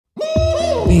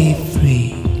Be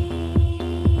free.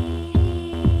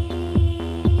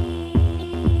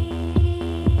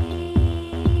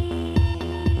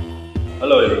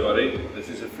 Hello everybody, this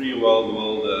is a Free Wild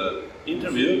World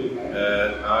interview,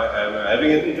 and I am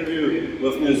having an interview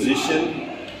with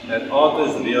musician and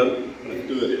artist RIAAN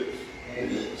Pretourius.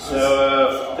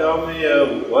 So tell me,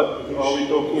 what are we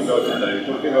talking about today? We're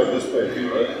talking about this painting,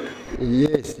 right?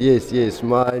 Yes,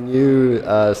 my new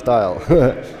style.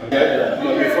 Okay,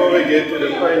 but before we get to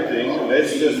the painting,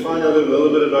 let's just find out a little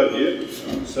bit about you.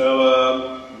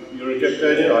 So you're a Cape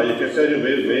Townian, are you Cape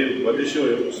Townian? What is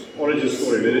your origin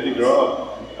story? Where did you grow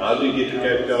up? How did you get to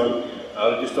Cape Town? How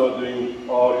did you start doing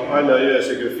art? I know you as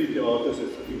a graffiti artist, I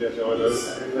think that's how I know,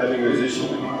 and a musician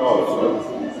and guitarist, right?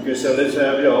 Okay, so let's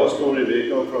have your whole story, where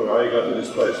you come from, how you got to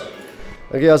this place.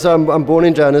 Okay, so I'm born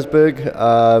in Johannesburg,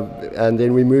 and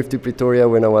then we moved to Pretoria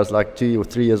when I was like 2 or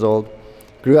 3 years old.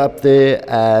 Grew up there,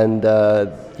 and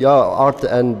yeah, art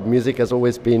and music has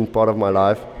always been part of my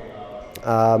life.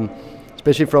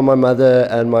 Especially from my mother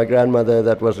and my grandmother,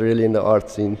 that was really in the art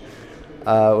scene,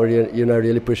 or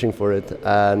really pushing for it,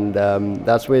 and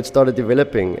that's where it started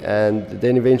developing. And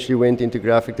then eventually went into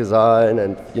graphic design,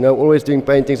 and always doing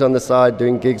paintings on the side,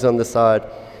 doing gigs on the side.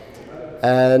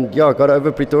 And yeah, I got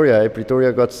over Pretoria.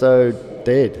 Pretoria got so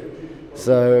dead,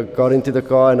 so got into the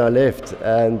car and I left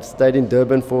and stayed in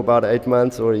Durban for about 8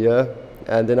 months or a year,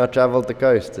 and then I travelled the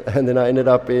coast, and then I ended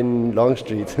up in Long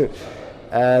Street.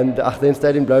 And I then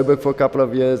stayed in Bloemfontein for a couple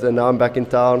of years, and now I'm back in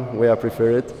town where I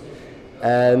prefer it.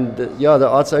 And yeah, the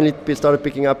art's only started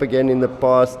picking up again in the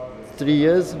past 3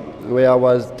 years, where I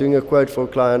was doing a quote for a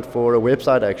client for a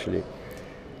website actually.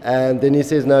 And then he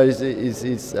says no,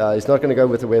 he's not going to go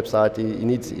with the website, he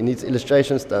needs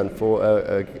illustrations done for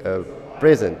a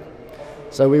present.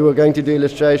 So we were going to do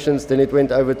illustrations, then it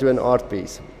went over to an art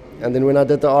piece. And then when I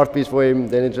did the art piece for him,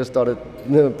 then it just started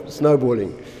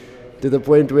snowballing, to the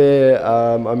point where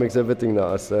I'm exhibiting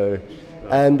now. So,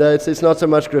 and it's not so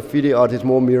much graffiti art; it's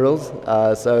more murals.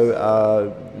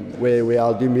 Where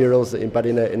I'll do murals, but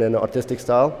in an artistic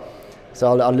style. So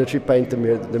I'll literally paint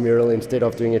the mural instead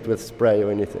of doing it with spray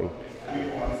or anything.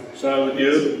 So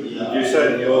you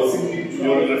said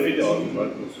you're a graffiti artist,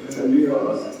 right?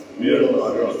 Mural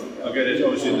art. Okay, there's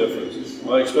obviously a difference.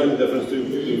 Well, explain the difference to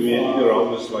me.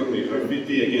 Around this, like the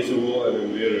graffiti against a wall and a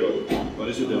mural. What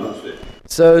is the difference there?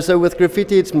 So with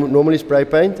graffiti, it's normally spray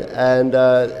paint, and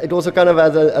it also kind of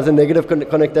has a negative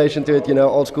connotation to it,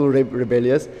 old school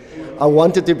rebellious. I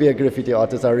wanted to be a graffiti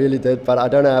artist, I really did, but I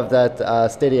don't have that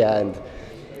steady hand.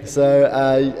 So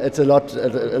it's a lot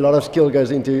of skill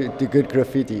goes into good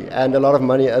graffiti, and a lot of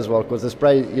money as well, because the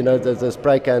spray, the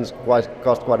spray cans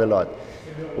cost quite a lot.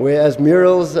 Whereas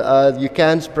murals, you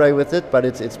can spray with it, but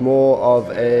it's more of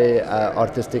a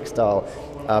artistic style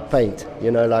paint,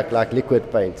 like liquid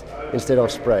paint instead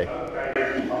of spray.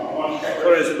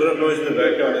 Sorry, there's a bit of noise in the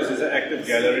background. This is an active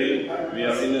gallery. We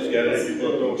are in this gallery,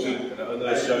 people are talking, the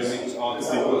owner is showing things art to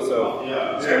people, so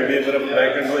it's going to be a bit of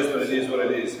background noise, but it is what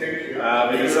it is.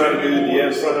 We decided to do it here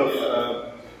in front of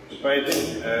the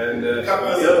painting, and where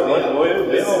are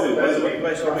we? What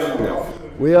place are we in now?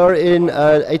 We are in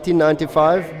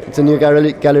 1895. It's a new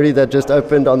gallery that just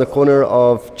opened on the corner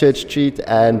of Church Street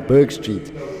and Berg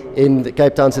Street in the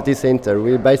Cape Town city centre.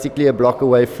 We're basically a block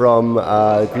away from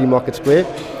Green Market Square,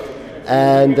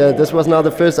 and this was now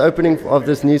the first opening of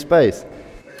this new space.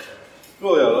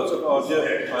 Cool, yeah, lots of art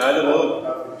here. I had a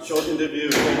little short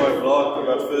interview for my blog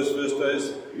about first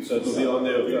days, so it'll be on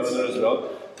there with the owner as well.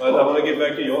 But I want to get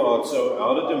back to your art. So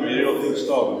how did the mural thing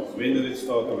start? When did it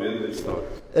start and where did it start?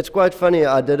 It's quite funny.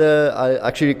 I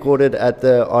actually recorded at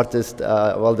the artist,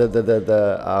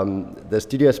 the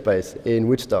studio space in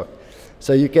Woodstock.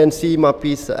 So you can see my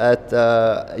piece at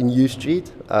in U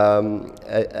Street,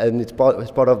 and it's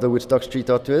part of the Woodstock Street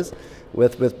Art Tours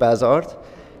with Baz Art.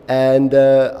 And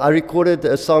I recorded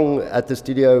a song at the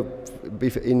studio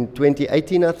in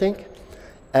 2018, I think.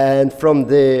 And from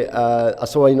there, I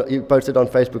saw he posted on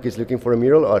Facebook he's looking for a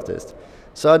mural artist.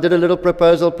 So I did a little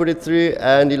proposal, put it through,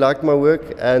 and he liked my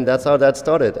work, and that's how that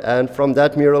started. And from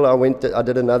that mural, I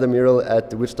did another mural at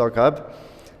the Woodstock Hub,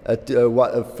 a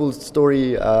full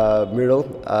story mural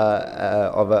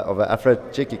of an Afro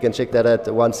chick. You can check that at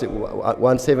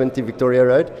 170 Victoria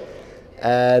Road.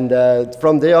 And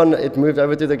from there on, it moved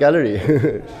over to the gallery.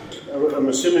 I'm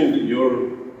assuming that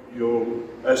you're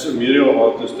as a mural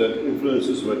artist, that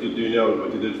influences what you do now and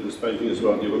what you did for this painting as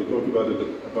well. Do you want to talk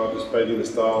about this painting, the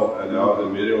style, and how the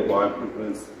mural vibe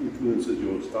influences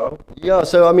your style? Yeah,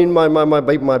 so I mean, my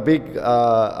big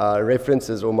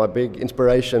references or my big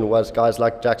inspiration was guys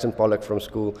like Jackson Pollock from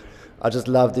school, I just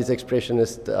loved his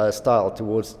expressionist style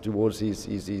towards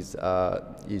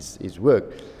his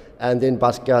work. And then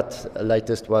Basquiat,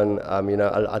 latest one, you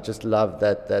know, I just love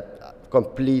that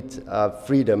complete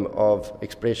freedom of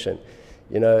expression,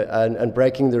 you know, and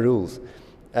breaking the rules.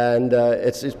 And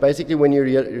it's basically when you're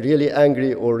really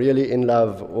angry or really in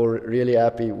love or really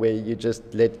happy, where you just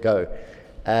let go.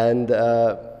 And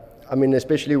I mean,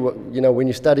 especially, you know, when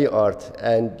you study art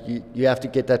and you have to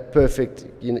get that perfect,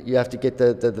 you have to get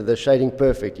the shading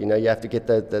perfect, you know, you have to get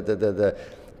the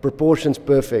proportions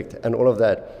perfect and all of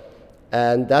that.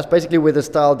 And that's basically where the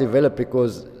style developed,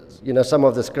 because, you know, some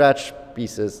of the scratch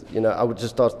pieces, you know, I would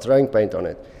just start throwing paint on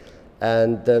it.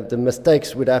 And the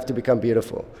mistakes would have to become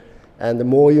beautiful. And the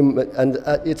more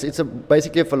it's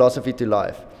basically a philosophy to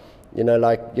life. You know,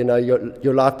 like, you know,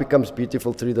 your life becomes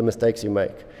beautiful through the mistakes you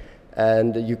make.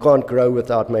 And you can't grow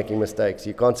without making mistakes.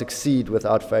 You can't succeed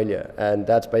without failure. And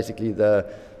that's basically the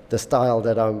style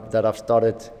that I've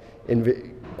started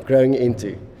growing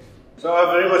into. So I have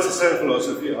very much the same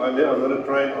philosophy. I'm not a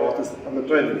trained artist. I'm not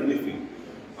trained in anything.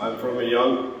 I'm from a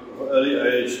young, early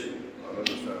age. I don't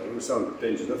want to sound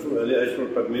pretentious. Not from early age,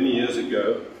 but many years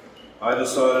ago, I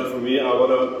decided, for me, I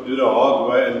want to do the hard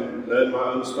way and learn my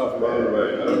own stuff my own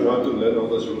way. I don't want to learn all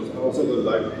those rules. I also don't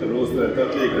like the rules, but I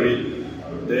totally agree.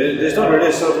 There's not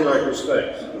really something like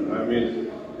mistakes. I mean,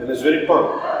 and it's very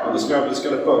punk. I'll describe this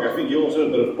kind of punk. I think you're also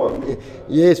a bit of punk.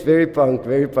 Yes, very punk,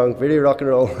 very rock and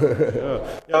roll.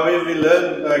 Yeah, we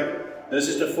learn, like, this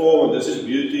is the form, and this is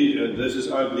beauty, and this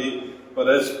is ugly. But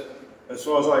that's, as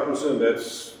far as I'm concerned,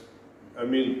 that's, I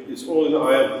mean, it's all in the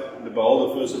eye of the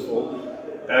beholder, first of all.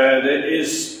 And there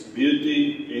is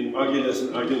beauty in ugliness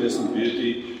and ugliness in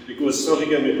beauty, because something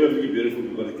can be perfectly beautiful,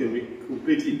 but it can be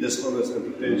completely dishonest and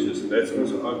pretentious, and that's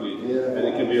also ugly. Yeah. And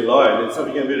it can be a lie, and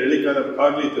something can be really kind of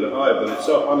ugly to the eye, but it's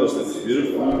so honest that it's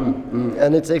beautiful.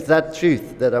 And it's that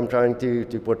truth that I'm trying to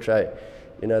portray,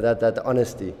 you know, that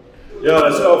honesty. Yeah,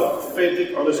 that's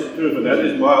authentic, honest truth, and that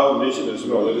is my whole mission as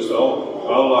well. That is the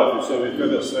whole life. So we've got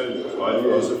the same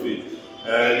philosophy.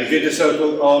 And you get the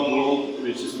so-called art world,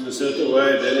 which is in a certain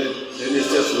way, then it's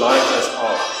just life as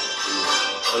art.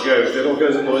 Okay, there are all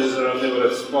kinds of noises around there, but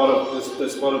that's part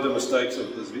of the mistakes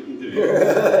of this interview.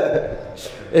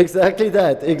 Exactly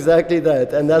that,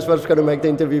 and that's what's going to make the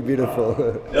interview beautiful.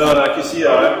 Yeah, like you see,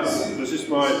 I've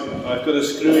got a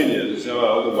screw in here, this is how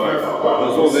I hold the mic.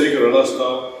 It's all very guerrilla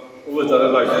style, always done it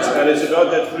like this, and it's about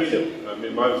that freedom. I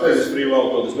mean, my friend is free will,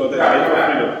 but it's about that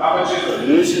mental freedom.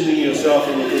 Loosening yourself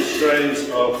from the constraints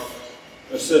of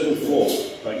a certain form.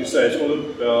 Like you say, it's all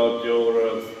about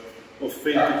your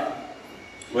authentic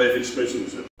way of expressing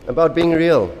yourself. About being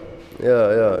real,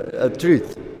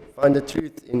 truth. Find the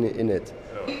truth in it.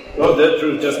 Yeah. Not that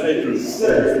truth, just a truth.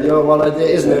 Yeah, well, there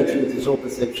is no truth, it's all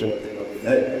perception.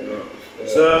 Yeah.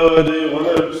 So, do you want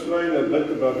to explain a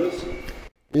bit about this?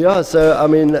 Yeah, so I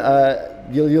mean,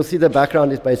 you'll see the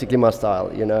background is basically my style.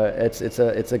 You know, it's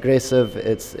aggressive,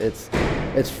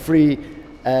 it's free,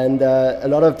 and a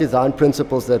lot of design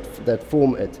principles that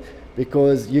form it,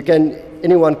 because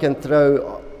anyone can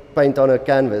throw paint on a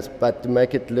canvas, but to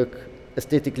make it look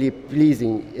aesthetically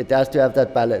pleasing, it has to have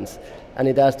that balance, and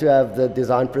it has to have the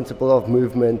design principle of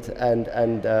movement and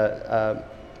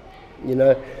you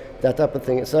know, that type of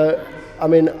thing. So, I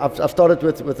mean, I've started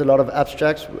with a lot of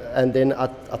abstracts, and then I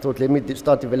thought, let me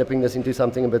start developing this into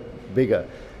something a bit bigger.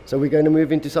 So we're going to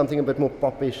move into something a bit more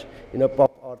popish, you know,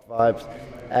 pop art vibes,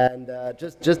 and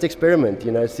just experiment,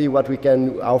 you know, see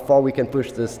how far we can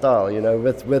push this style, you know,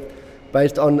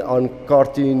 based on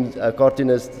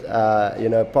cartoonists, you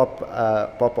know, pop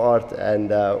art,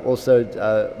 and also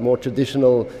more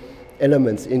traditional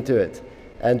elements into it,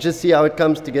 and just see how it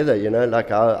comes together, you know, like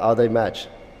how they match.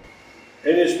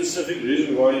 Any specific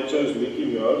reason why you chose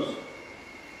Mickey Mouse?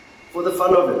 For the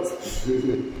fun of it.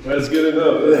 That's good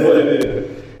enough. That's what it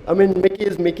is. I mean,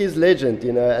 Mickey's legend,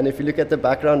 you know, and if you look at the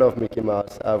background of Mickey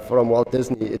Mouse from Walt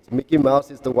Disney, Mickey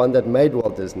Mouse is the one that made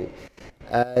Walt Disney.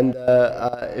 And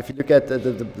if you look at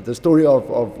the story of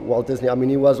Walt Disney, I mean,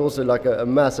 he was also like a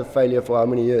massive failure for how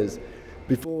many years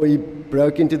before he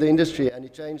broke into the industry, and he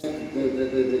changed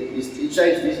he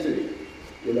changed history,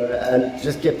 you know, and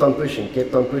just kept on pushing.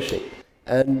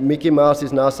 And Mickey Mouse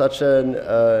is now such an, you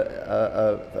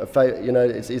know,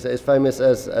 it's as famous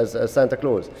as Santa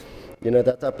Claus, you know,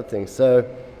 that type of thing. So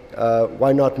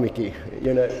why not Mickey,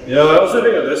 you know? Yeah, I also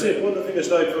think that's the important thing. Is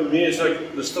like, for me, it's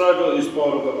like the struggle is part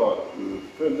of the art.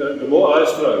 The more I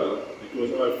struggle,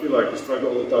 because I feel like I struggle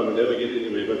all the time and never get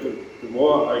anywhere, but the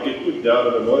more I get put down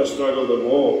and the more I struggle, the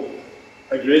more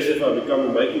aggressive I become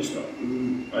in making stuff.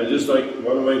 I just like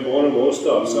want to make more and more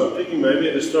stuff. So I'm thinking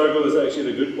maybe the struggle is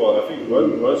actually the good part. I think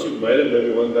once you've made it,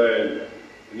 maybe one day, and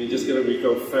and you're just going to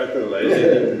become fat and lazy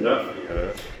and do nothing, you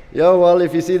know. Yeah, well,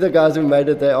 if you see the guys who made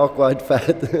it, they are quite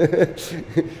fat.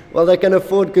 Well, they can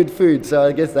afford good food, so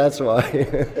I guess that's why.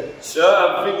 So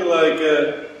I'm thinking like,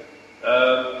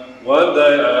 one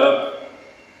day I hope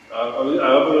I'm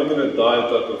not going to die of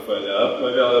total failure. I hope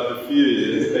maybe I'll have a few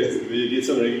years where you get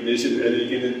some recognition and you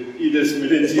can eat as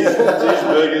many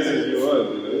cheeseburgers as you want,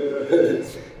 you know.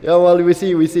 Yeah, well, we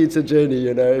see it's a journey,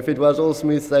 you know. If it was all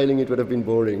smooth sailing, it would have been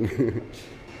boring.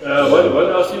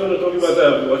 What else do you want to talk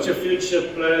about? What's your future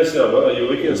plans? Are you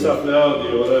working on stuff now? Do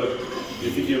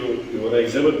you think you want to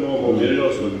exhibit more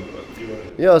materials? What do you want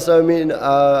to? Yeah, so I mean,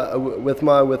 with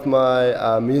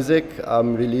my music,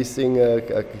 I'm releasing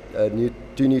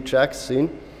two new tracks soon,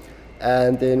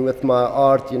 and then with my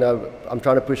art, you know, I'm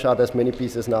trying to push out as many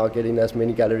pieces now, getting as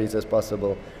many galleries as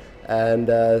possible, and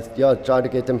yeah, try to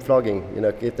get them flogging, you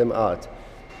know, get them out.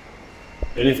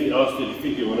 Anything else that you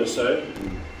think you want to say?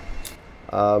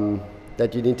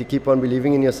 That you need to keep on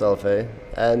believing in yourself,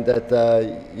 and that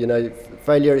you know,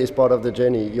 failure is part of the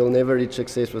journey. You'll never reach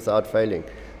success without failing.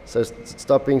 So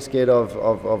stop being scared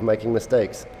of making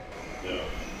mistakes. Yeah.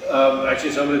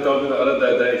 Actually, somebody told me the other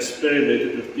day they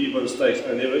experimented with T-bone steaks.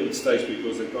 I never eat steaks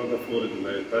because they can't afford it and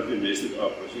they totally messed it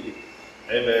up. I was thinking,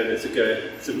 hey man, it's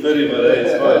okay. It's a pity, but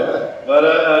it's fine. But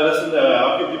listen,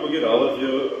 how can people get hold of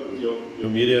your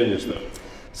media and your stuff?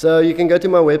 So you can go to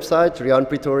my website, RIAAN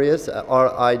Pretourius,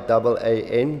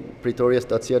 RIAAN,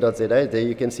 pretorius.co.za. There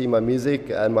you can see my music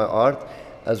and my art,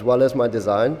 as well as my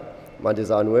design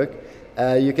work.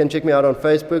 You can check me out on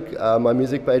Facebook. My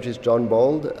music page is John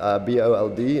Bold,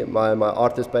 B-O-L-D. My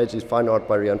artist page is Fine Art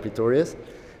by RIAAN Pretourius.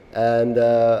 And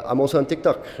I'm also on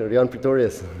TikTok, RIAAN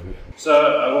Pretourius. So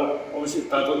I will obviously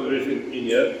title everything in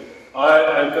here. I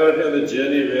am currently on a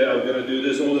journey where I'm going to do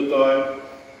this all the time.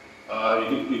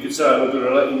 You could say I'm a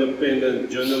guerrilla independent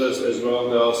journalist as well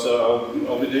now, so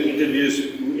I'll be doing interviews.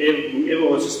 Whoever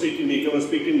wants to speak to me, come and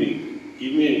speak to me.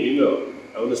 Give me an email.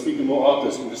 I want to speak to more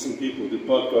artists, interesting people, do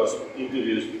podcasts,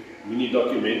 interviews, mini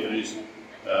documentaries,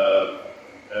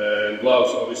 and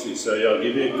blogs obviously. So yeah,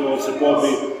 give me a call, support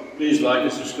me. Please like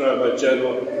and subscribe my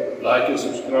channel, like and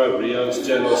subscribe RIAAN's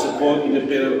channel, support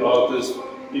independent artists,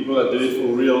 people that do it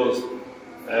for reals.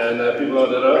 And people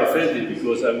that are authentic,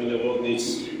 because I mean the world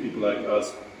needs people like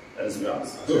us as well.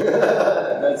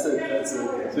 That's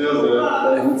it. Cheers,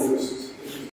 man. Thanks.